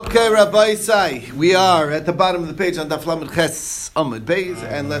Okay, Rabbi Sai, we are at the bottom of the page on Daf Lamed Ches Amud Beis,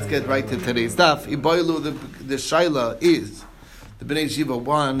 and let's get right to today's Daf. Iboilu, the Shaila is, the Bnei Yeshiva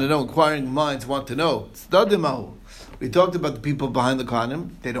want to know, inquiring minds want to know. Tzaddimahu. We talked about the people behind the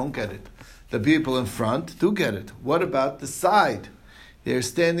Kohanim, they don't get it. The people in front do get it. What about the side? They're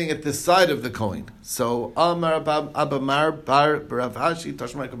standing at the side of the Kohen. So, Amar Abamar Bar Rav Hashi,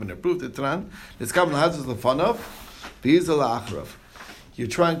 Tashma Kavan approved it, Tran, it's Kavan Hazaz Lefanov, V'Yizal Achrav. You're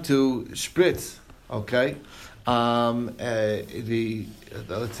trying to spritz, okay? Let's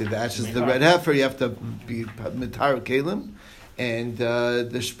say the ashes of the red heifer, you have to be mitar kelim, and the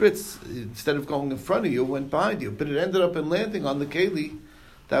spritz, instead of going in front of you, went behind you, but it ended up in landing on the keli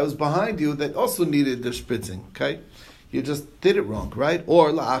that was behind you that also needed the spritzing, okay? You just did it wrong, right?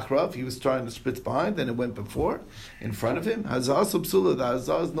 Or la'achrav, he was trying to spritz behind, and it went before, in front of him. Hazah subsula, the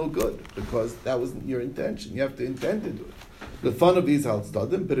hazah is no good, because that wasn't your intention. You have to intend to do it. The fun of these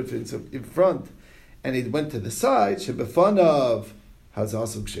halstadim, but if it's in front and it went to the side, shebefan of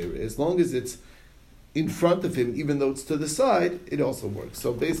hazasuk sheir. As long as it's in front of him, even though it's to the side, it also works.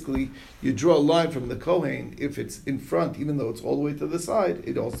 So basically, you draw a line from the kohen. If it's in front, even though it's all the way to the side,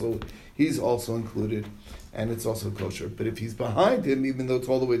 he's also included, and it's also kosher. But if he's behind him, even though it's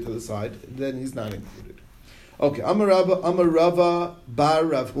all the way to the side, then he's not included. Okay, Amar Rava Bar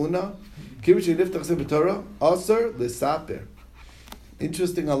Rav Huna. Interesting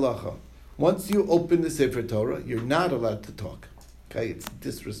halacha. Once you open the Sefer Torah, you're not allowed to talk. Okay, it's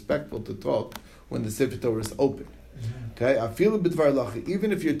disrespectful to talk when the Sefer Torah is open. Okay, I feel a bit halacha.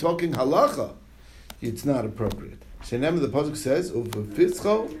 Even if you're talking halacha, it's not appropriate. Shenem, the pasuk says,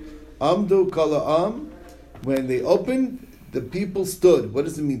 "Uvefischo amdu kala am." When they opened, the people stood. What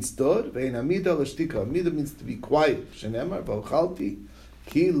does it mean, stood? Ve'en amida l'shtika. Amida means to be quiet. Shenemar v'ochalti.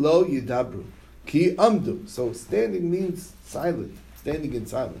 Ki lo yidabru. Ki amdu. So standing means silent. Standing in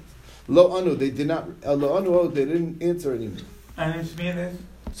silence. Lo anu. They did not. Lo anu. They didn't answer anymore. And it's mean.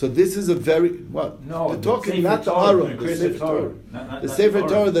 So this is a very what? No, they're talking not the Aron, the Sefer Torah. The Sefer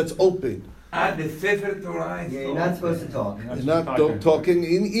Torah that's open. The Sefer Torah. Yeah, you're not supposed to talk. You're not talking.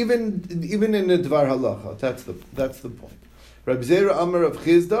 Even in the Dvar Halacha. That's the point. Rabbi Zera Amar of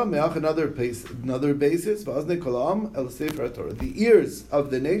Chizda, me'ach another basis, v'azne kolam el Sefer Torah. The ears of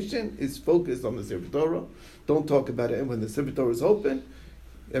the nation is focused on the Sefer Torah. Don't talk about it. And when the Sefer Torah is open,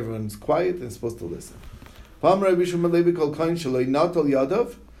 everyone's quiet and supposed to listen. Pam Rabbi Shmuel Levi kol kohen shaloi natal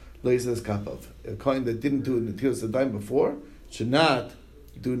yadav, lo yisas kapav. A kohen that didn't do Netilas Yadayim before should not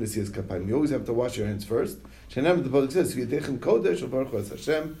do Netilas Kapayim. You always have to wash your hands first. Shenam, the pasuk says, v'yedechem kodesh u'baruch es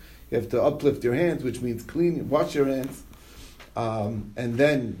Hashem. You have to uplift your hands, which means clean, wash your hands. And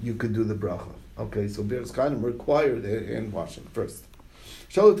then you could do the bracha. Okay, so Be'ez Kohanim require their hand washing first.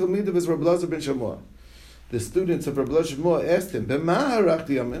 Shalu Talmidav is Rabbi Elazar ben Shamuah. The students of Rabbi Elazar Shamuah asked him,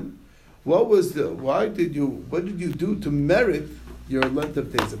 what did you do to merit your length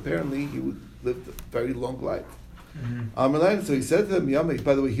of days? Apparently, he lived a very long life. Mm-hmm. So he said to them, Yamei,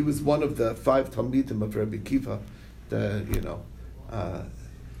 by the way, he was one of the 5 Talmidim of Rabbi Kiva,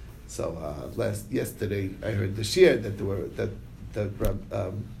 yesterday I heard the shir that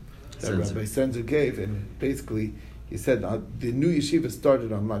Rabbi Senzer gave, and basically he said the new yeshiva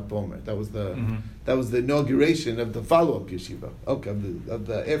started on Mat Bomer. That was the inauguration of the follow-up yeshiva. Okay,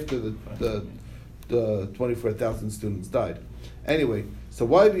 after the 24,000 students died. Anyway, so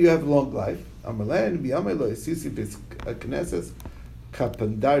why do you have a long life? I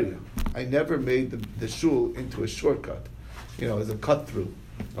never made the shul into a shortcut, as a cut through.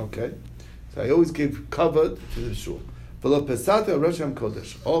 Okay, so I always gave cover to the shul.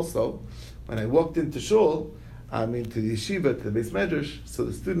 Also, when I walked into shul, to the yeshiva, to the Beis Medrash, so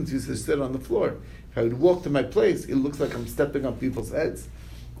the students used to sit on the floor. If I would walk to my place, it looks like I'm stepping on people's heads.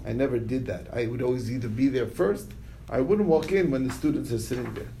 I never did that. I would always either be there first, or I wouldn't walk in when the students are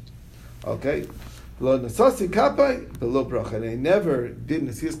sitting there. Okay? Lo nasasi kapai, below bracha. And I never did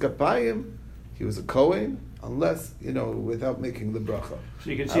nasias kapayim. He was a Kohen, unless, without making the bracha. So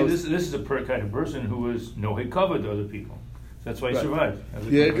you can see this is a kind of person who was no covered to other people. That's why he survived.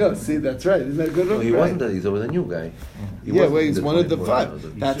 There you go. See, that's right. Isn't that good? No, he wasn't. He's always a new guy. He's one of the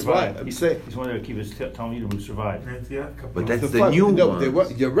 5. That's right. He's one of the Kiva's Talmidim who survived. But that's the new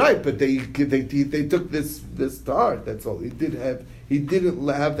one. You're right, but they took this to heart. That's all. He didn't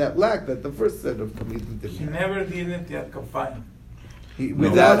have that lack that the first set of Talmidim didn't. He never did it yet.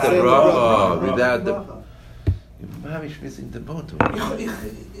 Without the bracha, without the. Mamish missing the bottom. It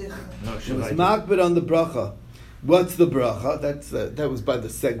was makbid on the bracha. What's the bracha? That was by the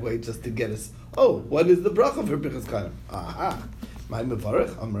segue just to get us. Oh, what is the bracha for Birchas Kohanim? Aha. My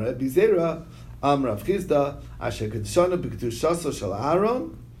mevarich Amar Rabbi Zera Amar Rav Chizda Asher Kedshana B'Kedushaso Shel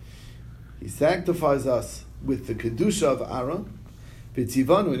Aaron He sanctifies us with the kedusha of Aaron.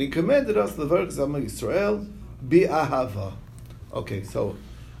 V'tzivanu, and he commanded us levarach Zama Yisrael bi'ahava. Okay, so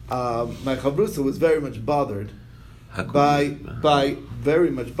my chavrusa was very much bothered by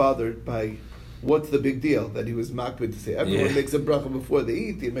what's the big deal that he was makbid to say everyone makes a bracha before they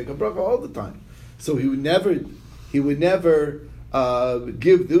eat. They make a bracha all the time. So he would never give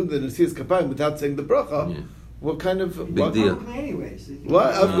the Nesias Kapayim without saying the bracha. Yeah. What kind of big deal? Anyways,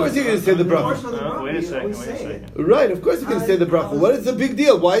 what? Of course you're going to say the bracha. Wait a second. Right, of course you're going to say the bracha. What is the big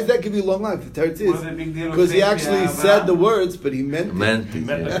deal? Why does that give you long life? The teretz is because he actually said the words, but he meant it. He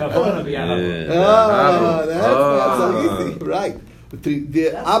meant the kavanah. That's not so easy. Right.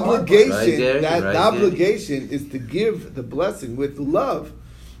 The obligation, the obligation is to give the blessing with love.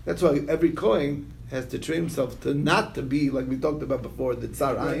 That's why every Kohen has to train himself to not to be, like we talked about before, the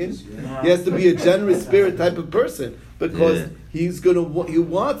tsar ayin. He has to be a generous spirit type of person because he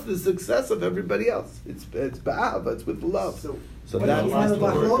wants the success of everybody else. It's ba'ava, it's with love. So that's it's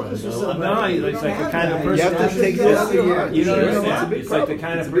like the kind of person. You have to take this out of your heart. You don't understand. It's like the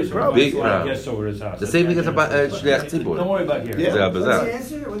kind of person who big wants guests over his house. The same thing as about shliach tzibur. Don't worry about here. Yeah.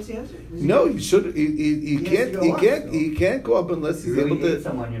 What's the answer? No, you should. He can't go up unless he's able to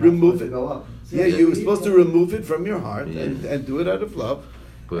remove it. Yeah, you were supposed to remove it from your heart and do it out of love.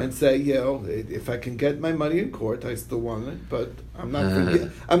 And say, if I can get my money in court, I still want it, but I'm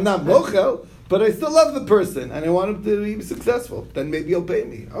not mochel, but I still love the person, and I want him to be successful. Then maybe he'll pay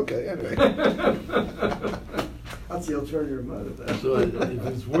me. Okay, anyway. That's the alternative motive. So if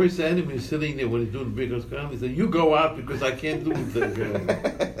his worst enemy is sitting there when he's doing the Birkas Kohanim, he says, "You go out because I can't do it."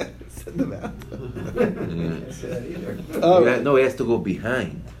 Send them out. Can't say that either. No, he has to go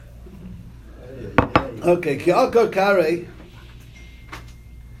behind. Okay, Ki'alka Kare.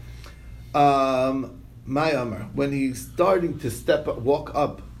 My Amar, when he's starting to walk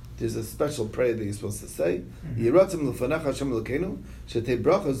up, there's a special prayer that he's supposed to say. Yiratzim l'fanecha Hashem Elokeinu, shetei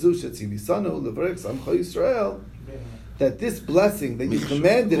bracha zu shetzivisanu levarech samcha Yisrael. That this blessing that you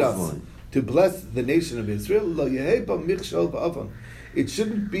commanded us to bless the nation of Israel, lo yehei ba michshol v'avon. It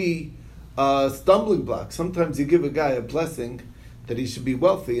shouldn't be a stumbling block. Sometimes you give a guy a blessing that he should be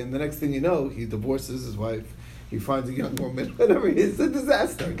wealthy, and the next thing you know, he divorces his wife. He finds a young woman, whatever it is, it's a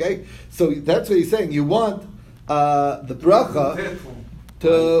disaster, okay? So that's what he's saying. You want the bracha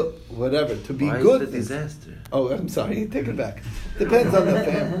to, to be Why good. Is it a disaster? Oh, I'm sorry, take it back. Depends on the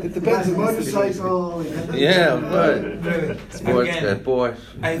family. It depends on the motorcycle. But sports, Porsche.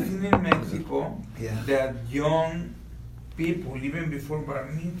 I think in Mexico, that young people, even before Bar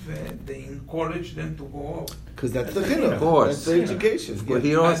Mitzvah, they encourage them to go up. Because that's the chinuch. Of course. That's the education. But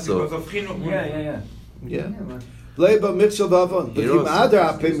here also. Because of chinuch. Yeah.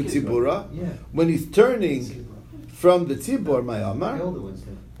 When he's turning from the tzibor, my Amar,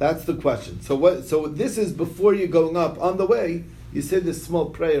 that's the question. So this is before you're going up. On the way, you say this small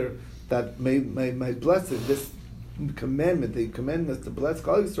prayer that may bless it, this commandment, they command us to bless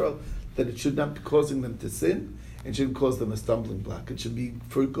Klal Yisrael, that it should not be causing them to sin, and shouldn't cause them a stumbling block. It should be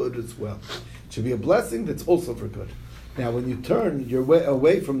for good as well. It should be a blessing that's also for good. Now, when you turn your way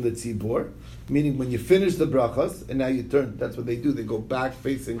away from the tzibor, meaning when you finish the brachas, and now you turn, that's what they do, they go back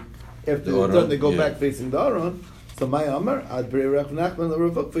facing, after they're done, they go back facing the Aron. So my Amar, Ad Berei Rav Nachman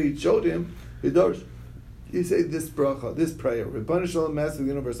LaRavukva, he showed him, you say this bracha, this prayer, Ribbon Shalom, Master of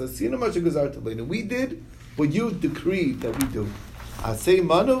the Universe, Asina Masha Gazar Talena. We did what you decreed that we do. Asay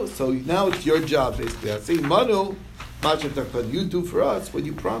Manu, so now it's your job, basically. Asay Manu, Masha Takad, you do for us what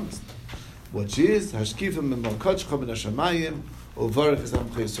you promised. Which is Hashkifim and Malkachcha ben Hashamayim Uvarach Zam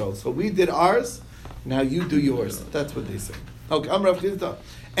Chayisrael. So we did ours, now you do yours. That's what they say. Okay, I'm Rav Chizda.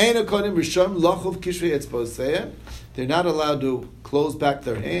 Ein Akonim Rishon Lachov Kishrei Etzboseh. They're not allowed to close back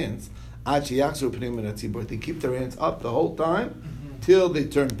their hands. Achi Yachzor Pnei Min HaTzibur. They keep their hands up the whole time till they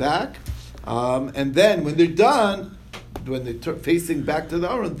turn back, and then when they're done, when they're facing back to the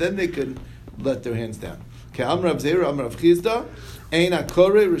Aron, then they can let their hands down. Okay, I'm Rav Zera, I'm Rav Chizda. Ein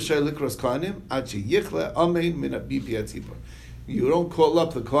akore rishai likros kohanim achi yichle amein min abipi hatzibur. You don't call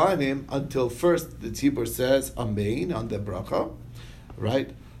up the kohanim until first the tzibur says amein on the bracha, right?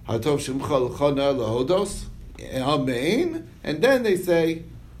 Hatov shemcha l'chona lahodos amein, and then they say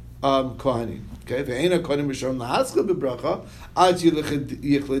kohanim. Okay, ve'ein hakohanim rishon lahaskil bebracha achi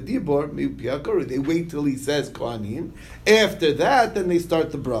yichle dibor mipi hakore. They wait till he says kohanim. After that, then they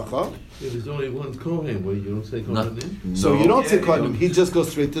start the bracha. There's only one Kohen where you don't say Kohanim. So you don't say Kohanim. He just goes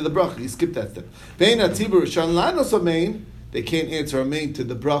straight to the bracha. You skip that step. They can't answer Amen to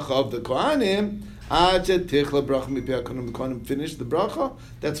the bracha of the Kohanim. The Kohanim finish the bracha.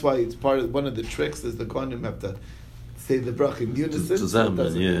 That's why it's part of one of the tricks is the Kohanim have to say the bracha in unison.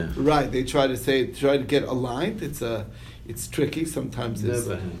 Zusammen, yeah. Right, they try to get aligned. It's tricky sometimes.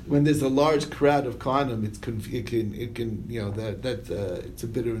 When there's a large crowd of kohanim, it can it's a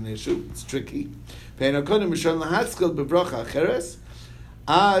bit of an issue. It's tricky. So they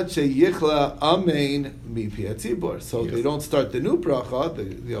don't start the new bracha.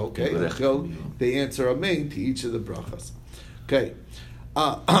 They answer amen to each of the brachas. Okay.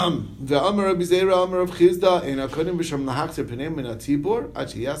 The Amar Rabbi Zera Amar of Chizda in Akodim B'Shem Lahakzer Pnei Min HaTzibor Ad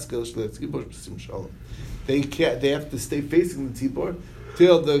Sheyaskel Shleich Tzibor B'Sim Shalom. They have to stay facing the tzibor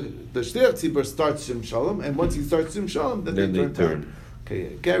till the Shleich Tzibor starts Shim Shalom, and once he starts Shim Shalom, then they turn.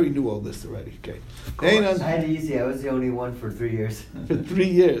 Okay, Gary knew all this already. Okay, I had it easy. I was the only one for 3 years. For 3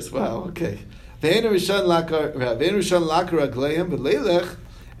 years, wow. Okay.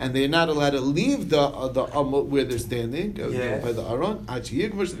 And they're not allowed to leave the where they're standing by the Aron. He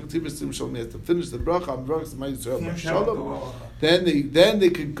has to finish the bracha. Then they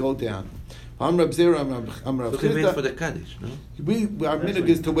could go down. I'm Rab Zera. So they wait for the Kaddish, no? Our minhag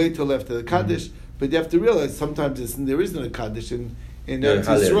is to wait till after the Kaddish, but you have to realize sometimes there isn't a Kaddish in Eretz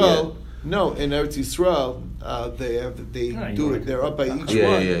Yisrael. No, in Eretz Yisrael, they do it. They're up by each one.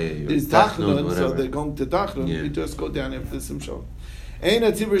 There's Tachnun, so they're going to Tachnun. You just go down after the Simshon. In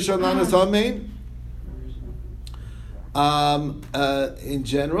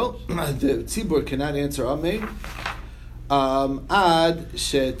general, the tzibur cannot answer amen. Ad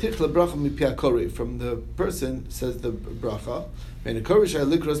shetichla bracha mipiakori, from the person says the bracha.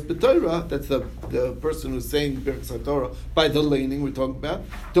 That's the person who's saying Birkas Torah by the laning we're talking about.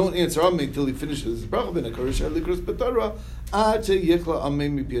 Don't answer amen until he finishes his bracha.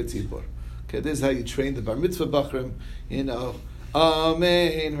 Okay, this is how you train the bar mitzvah bachrim.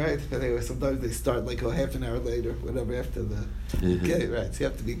 Amen, right? Anyway, sometimes they start like half an hour later, whatever, after the... Okay, right, so you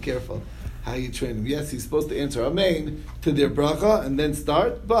have to be careful how you train them. Yes, he's supposed to answer Amen to their bracha and then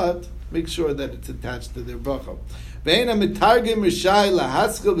start, but make sure that it's attached to their bracha. That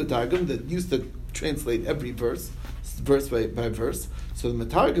used to translate every verse by verse. So the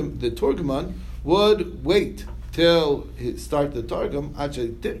Torgamon would wait till he start the Targum.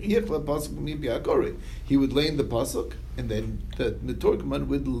 He would lane the pasuk, and then the Torgamon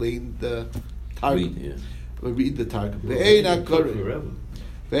would lane the Targum. Read the Targum.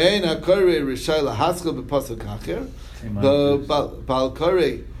 The Baal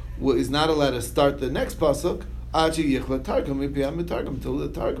Koreh is not allowed to start the next pasuk until the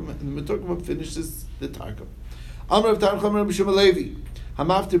Targum finishes the Targum. When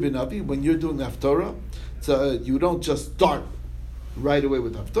you're doing Haftorah, so you don't just start right away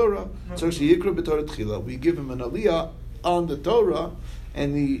with Haftorah. We give him an aliyah on the Torah,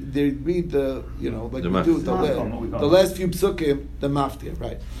 and they read the we do the last few psukim, the maftir,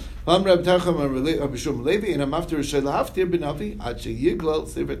 right?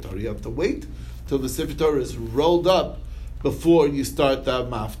 You have to wait till the Sefer Torah is rolled up before you start the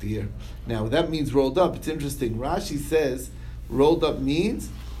maftir. Now that means rolled up. It's interesting. Rashi says rolled up means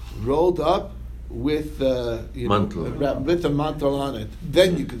rolled up with the with the mantle on it.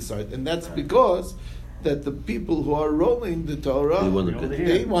 Then you can start, and that's because that the people who are rolling the Torah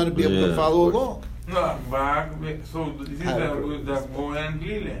they want to be able to follow along. No, so this is the Boy and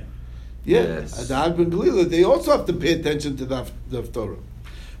Glile. Yes, the Ag ben Glila, they also have to pay attention to the Torah.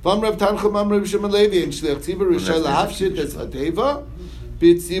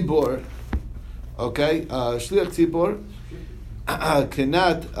 Okay, Shliach Tzibor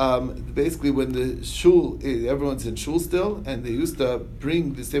cannot, basically when the shul, everyone's in shul still, and they used to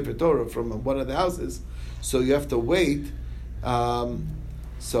bring the Sefer Torah from one of the houses, so you have to wait, so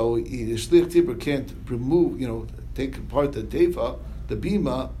Shliach Tzibor can't remove, take apart the Teva, the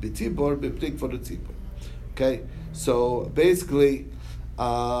Bima, B'Tzibor, B'Ptik for the Tzibor. Okay, so basically,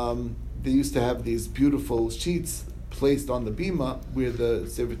 they used to have these beautiful sheets placed on the bima where the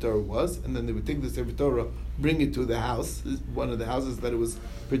Sefer Torah was, and then they would take the Sefer Torah, bring it to the house, one of the houses that it was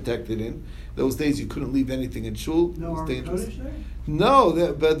protected in. Those days you couldn't leave anything in shul. No, it was dangerous.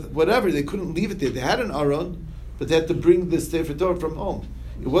 No, but whatever, they couldn't leave it there. They had an aron, but they had to bring the Sefer Torah from home.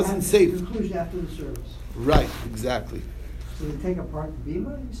 It wasn't safe. Inclusion after the service. Right, exactly. So they take apart the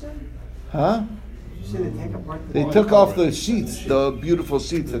bima, you said? Huh? You said they take apart the They took off the sheets, the beautiful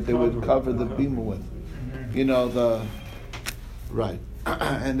sheets that they would cover the bima with. Right.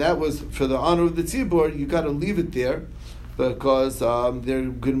 And that was for the honor of the tzibur. You got to leave it there because they're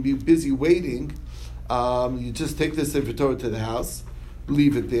going to be busy waiting. You just take the Sefer Torah to the house,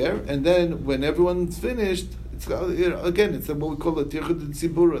 leave it there, and then when everyone's finished, it's again, it's what we call a tirchut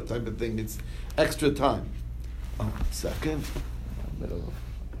tzibura type of thing. It's extra time. Oh, 1 second.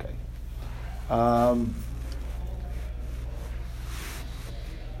 Okay.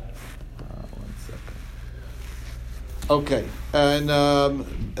 Okay, and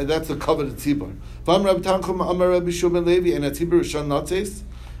that's a coveted tzibur. Vam Rabbi Tanchum Amar Rabbi Shimon Levi and a tzibur Rishon Natzes.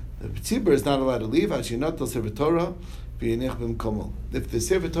 The tzibur is not allowed to leave. Ashinat al Sefer Torah v'yenech b'mkomo. If the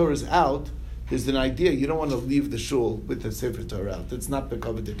Sefer Torah is out, there's an idea you don't want to leave the shul with the Sefer Torah out. That's not the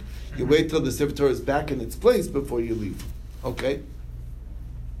coveted. You wait till the Sefer Torah is back in its place before you leave. Okay.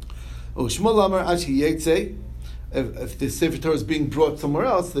 Ushmol Amar Ashi Yetzei. If the Sefer Torah is being brought somewhere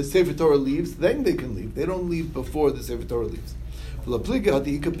else, the Sefer Torah leaves, then they can leave. They don't leave before the Sefer Torah leaves. It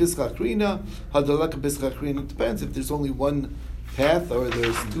depends if there's only one path or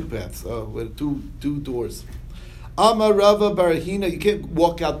there's two paths, with two doors. Amar Rava Barahina, you can't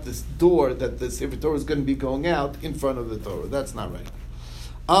walk out this door that the Sefer Torah is going to be going out in front of the Torah. That's not right.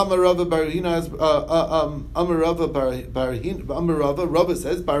 Amar Rava Barahina, Rava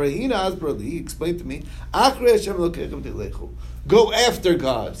says, Barahina Asbrali, he explained to me, go after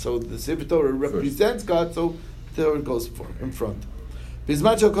God. So the Sefer Torah represents God, so the Torah goes in front. What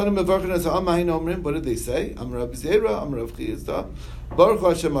did they say? Amar Rabbi Zera, Amar Rav Chizda, Baruch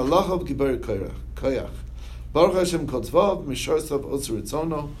Hashem Allachav Gibar Koyach. Baruch Hashem Kol Tzvav, Misharsav Osir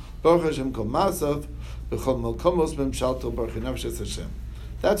Ritzono, Baruch Hashem Kol Masav, B'chol Malkomos Memshalto Baruch Nefesh Hashem.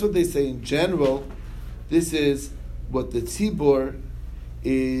 That's what they say in general. This is what the tzibur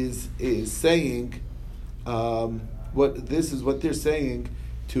is saying. This is what they're saying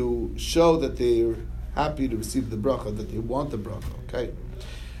to show that they're happy to receive the bracha, that they want the bracha. Okay,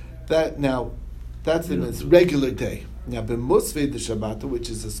 that's in its regular day. Now, b'musvei the Shabbat, which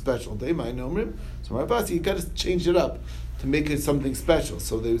is a special day, my nomrim. So, Rabbi, you got to change it up to make it something special.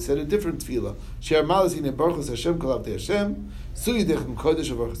 So they said a different tefillah. Shir malazine baruch Hashem kol avdei Hashem suyi dechem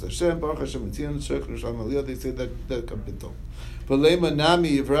kodesh baruch Hashem baruch Hashem mitzion shech rishon aliyah. They say that kapitel. V'leima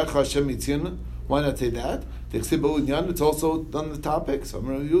nami yivrach Hashem mitzion. Why not say that? It's also on the topic. So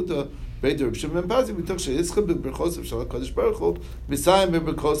Amar Yehuda, Beit Reb Shimon ben Pazi, we took she'ischad b'berchos of Shal HaKadosh Baruch Hu, b'sayim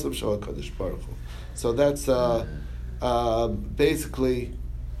b'berchos of Shal HaKadosh Baruch Hu. So that's basically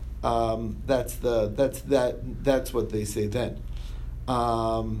that's what they say then.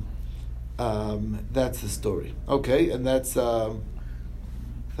 That's the story. Okay, and that's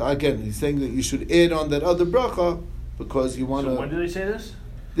again, he's saying that you should add on that other bracha because you want to. So when do they say this?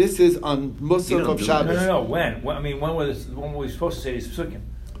 This is on Musaf of Shabbos. No. When? I mean, when were we supposed to say these psukim?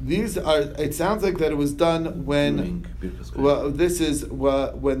 These are. It sounds like that it was done when. Well, this is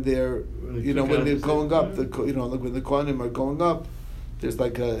when they're when they're going up. Like when the Kohanim are going up. There's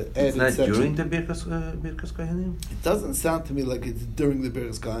like a added section. It's not during the Birkas Kohanim? It doesn't sound to me like it's during the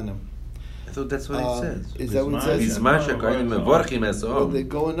Birkas Kohanim. I thought that's what it says. Is that what it says? Well, they're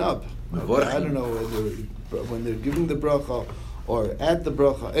going up. Okay, I don't know when they're giving the bracha or at the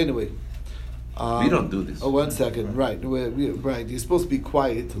bracha. Anyway. We don't do this. 1 second. Right. Right. You're supposed to be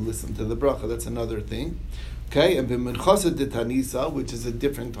quiet to listen to the bracha. That's another thing. Okay, and b'minchasa de Tanisa, which is a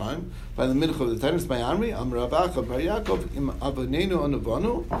different time. By the mincha of the Tanis, my Amri, Amravacha bar Yaakov, im avonenu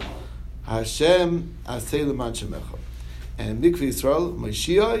onavonu, Hashem aseh leman shemecha. And Mikveh Yisrael,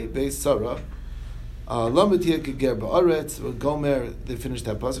 Moshiach beis Sarah, Lametia keger ba'aretz, Gomer, they finished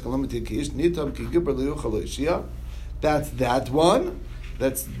that pasuk, Lametia keish nitam kegibar leyuchal lo'ishia. That's that one.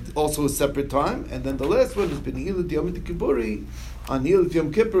 That's also a separate time. And then the last one is B'neilat Yom Kippuri, on Neilat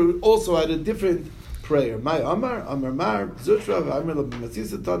Yom Kippur, also had a different prayer. My Amar Mar Zutra Amar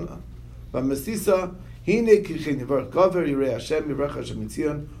B'Masisa Tana B'Masisa Hine Kichin Yivar Gaver Yirei Hashem Yirach Hashem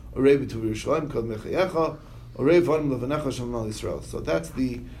Mitzion Orei B'Tuv Yerushalayim Kol Mechayecha Orei Vanim Levanecha Shem Al Yisrael. So that's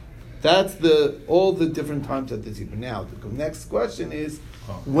the all the different times that there's even. Now the next question is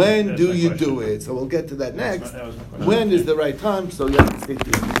when do you do it? So we'll get to that next. When is the right time? So you have to stay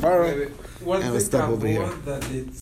tuned tomorrow. What's and we'll stop over here. That it's